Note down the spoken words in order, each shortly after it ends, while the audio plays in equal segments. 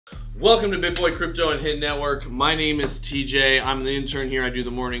Welcome to BitBoy Crypto and Hit Network. My name is TJ. I'm the intern here. I do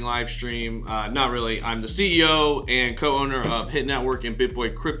the morning live stream. Not really. I'm the CEO and co-owner of Hit Network and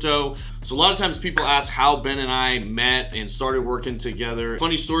BitBoy Crypto. So a lot of times people ask how Ben and I met and started working together.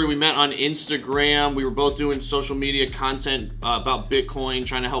 Funny story, we met on Instagram. We were both doing social media content about Bitcoin,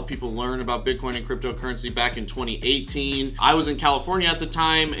 trying to help people learn about Bitcoin and cryptocurrency back in 2018. I was in California at the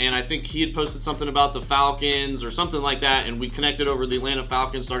time, and I think he had posted something about the Falcons or something like that, and we connected over the Atlanta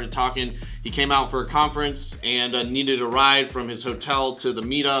Falcons, started talking. He came out for a conference and needed a ride from his hotel to the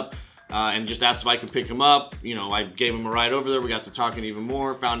meetup and just asked if I could pick him up. You know, I gave him a ride over there. We got to talking even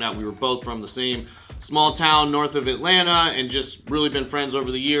more, found out we were both from the same small town north of Atlanta and just really been friends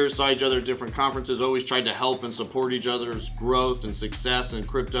over the years, saw each other at different conferences, always tried to help and support each other's growth and success in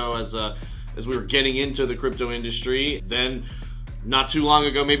crypto as we were getting into the crypto industry. Then not too long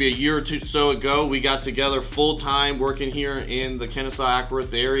ago, maybe a year or two so ago, we got together full-time working here in the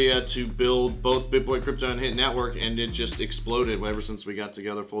Kennesaw-Ackworth area to build both BitBoy Crypto and Hit Network, and it just exploded ever since we got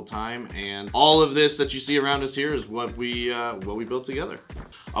together full-time. And all of this that you see around us here is what we built together.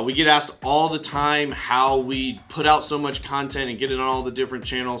 We get asked all the time how we put out so much content and get it on all the different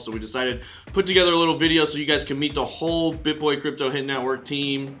channels, so we decided to put together a little video so you guys can meet the whole BitBoy Crypto Hit Network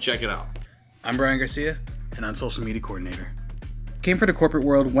team. Check it out. I'm Brian Garcia, and I'm social media coordinator. Came from the corporate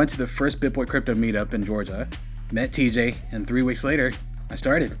world, went to the first BitBoy Crypto meetup in Georgia, met TJ, and 3 weeks later, I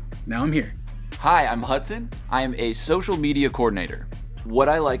started. Now I'm here. Hi, I'm Hudson. I am a social media coordinator. What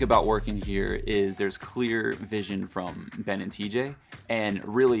I like about working here is there's clear vision from Ben and TJ, and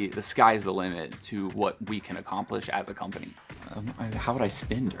really the sky's the limit to what we can accomplish as a company. How would I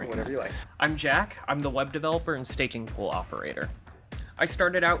spin during Whatever that? you like. I'm Jack. I'm the web developer and staking pool operator. I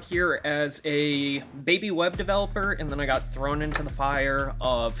started out here as a baby web developer, and then I got thrown into the fire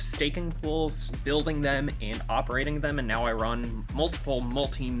of staking pools, building them and operating them, and now I run multiple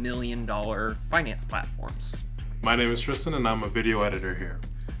multi-million-dollar finance platforms. My name is Tristan, and I'm a video editor here.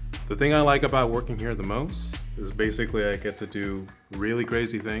 The thing I like about working here the most is basically I get to do really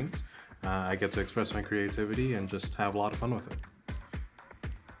crazy things. I get to express my creativity and just have a lot of fun with it.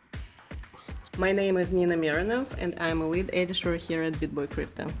 My name is Nina Mironov, and I'm a lead editor here at BitBoy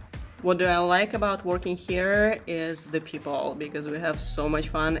Crypto. What do I like about working here is the people, because we have so much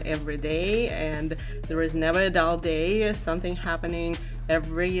fun every day and there is never a dull day, something happening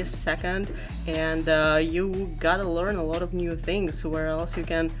every second, and you gotta learn a lot of new things, where else you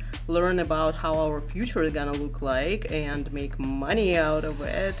can learn about how our future is gonna look like and make money out of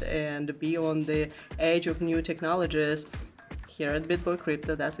it and be on the edge of new technologies. Here at BitBoy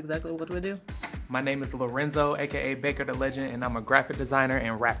Crypto, that's exactly what we do. My name is Lorenzo, aka Baker the Legend, and I'm a graphic designer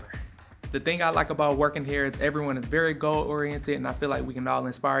and rapper. The thing I like about working here is everyone is very goal-oriented, and I feel like we can all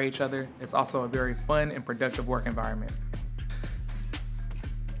inspire each other. It's also a very fun and productive work environment.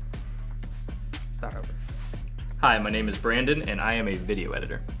 Start over. Hi, my name is Brandon, and I am a video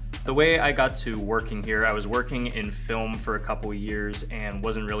editor. The way I got to working here, I was working in film for a couple of years and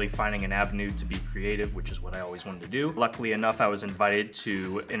wasn't really finding an avenue to be creative, which is what I always wanted to do. Luckily enough, I was invited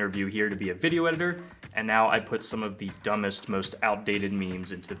to interview here to be a video editor, and now I put some of the dumbest, most outdated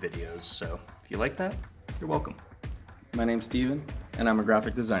memes into the videos. So if you like that, you're welcome. My name's Steven, and I'm a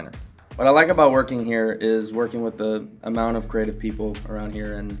graphic designer. What I like about working here is working with the amount of creative people around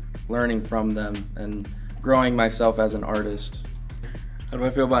here and learning from them and growing myself as an artist. How do I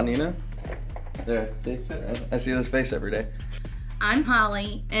feel about Nina? There, see? I see this face every day. I'm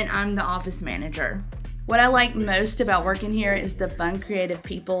Holly, and I'm the office manager. What I like most about working here is the fun, creative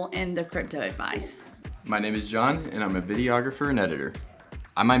people and the crypto advice. My name is John, and I'm a videographer and editor.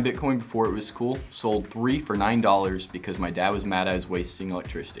 I mined Bitcoin before it was cool, sold 3 for $9 because my dad was mad I was wasting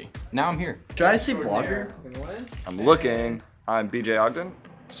electricity. Now I'm here. Should I say vlogger? I'm looking. I'm BJ Ogden,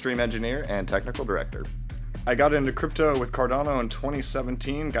 stream engineer and technical director. I got into crypto with Cardano in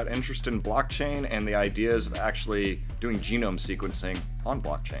 2017, got interested in blockchain and the ideas of actually doing genome sequencing on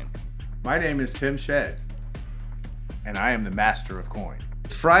blockchain. My name is Tim Shedd, and I am the master of coin.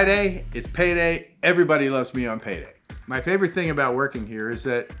 It's Friday, it's payday, everybody loves me on payday. My favorite thing about working here is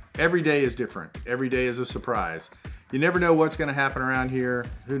that every day is different. Every day is a surprise. You never know what's gonna happen around here.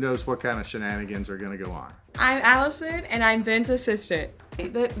 Who knows what kind of shenanigans are gonna go on. I'm Allison, and I'm Ben's assistant.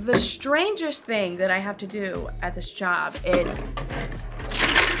 The strangest thing that I have to do at this job is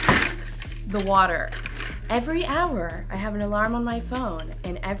the water. Every hour, I have an alarm on my phone,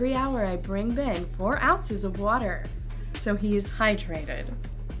 and every hour I bring Ben 4 ounces of water, so he is hydrated.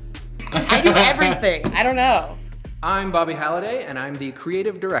 I do everything, I don't know. I'm Bobby Halliday, and I'm the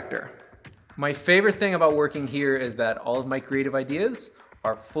creative director. My favorite thing about working here is that all of my creative ideas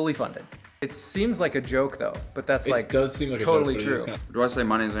are fully funded. It seems like a joke though, but that's It like does seem like totally a joke, but it is true. Do I say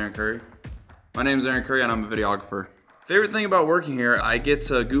my name's Aaron Curry? My name's Aaron Curry and I'm a videographer. Favorite thing about working here, I get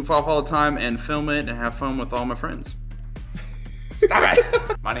to goof off all the time and film it and have fun with all my friends. Stop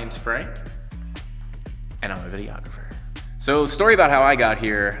it! My name's Frank, and I'm a videographer. So, story about how I got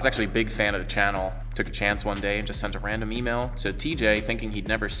here. I was actually a big fan of the channel. Took a chance one day and just sent a random email to TJ thinking he'd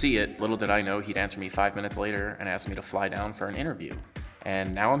never see it. Little did I know he'd answer me 5 minutes later and ask me to fly down for an interview.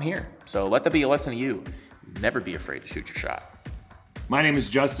 And now I'm here. So let that be a lesson to you. Never be afraid to shoot your shot. My name is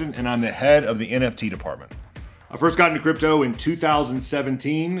Justin, and I'm the head of the NFT department. I first got into crypto in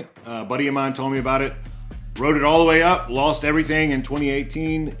 2017. A buddy of mine told me about it. Rode it all the way up, lost everything in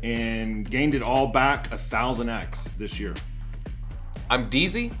 2018, and gained it all back 1,000x this year. I'm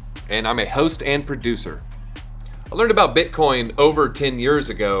DZ, and I'm a host and producer. I learned about Bitcoin over 10 years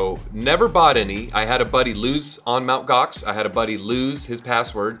ago, never bought any. I had a buddy lose on Mt. Gox. I had a buddy lose his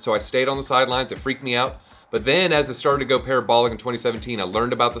password, so I stayed on the sidelines. It freaked me out. But then as it started to go parabolic in 2017, I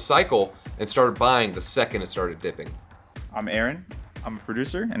learned about the cycle and started buying the second it started dipping. I'm Aaron. I'm a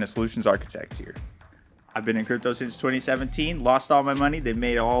producer and a solutions architect here. I've been in crypto since 2017, lost all my money, they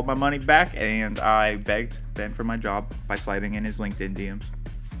made all my money back, and I begged Ben for my job by sliding in his LinkedIn DMs.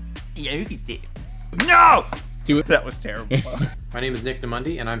 Yeah, you did. No! That was terrible. My name is Nick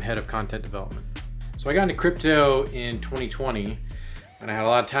Namundi, and I'm head of content development. So I got into crypto in 2020, and I had a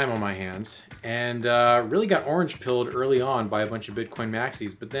lot of time on my hands, and really got orange pilled early on by a bunch of Bitcoin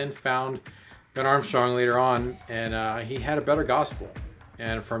maxis, but then found Ben Armstrong later on, and he had a better gospel.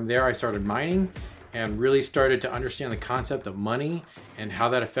 And from there I started mining and really started to understand the concept of money and how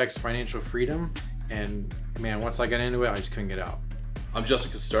that affects financial freedom. And man, once I got into it, I just couldn't get out. I'm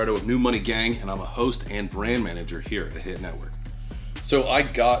Justin Castardo with New Money Gang, and I'm a host and brand manager here at Hit Network. So I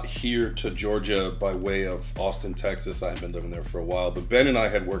got here to Georgia by way of Austin, Texas. I had been living there for a while, but Ben and I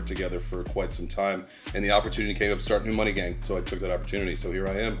had worked together for quite some time, and the opportunity came up to start New Money Gang, so I took that opportunity. So here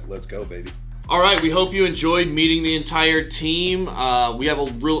I am. Let's go, baby. All right, we hope you enjoyed meeting the entire team. We have a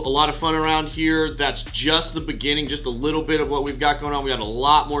lot of fun around here. That's just the beginning, just a little bit of what we've got going on. We got a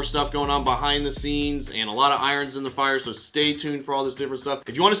lot more stuff going on behind the scenes and a lot of irons in the fire, so stay tuned for all this different stuff.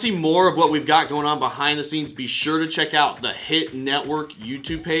 If you want to see more of what we've got going on behind the scenes, be sure to check out the Hit Network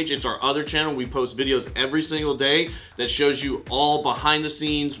YouTube page. It's our other channel. We post videos every single day that shows you all behind the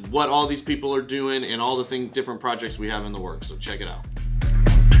scenes, what all these people are doing, and all the different projects we have in the works, so check it out.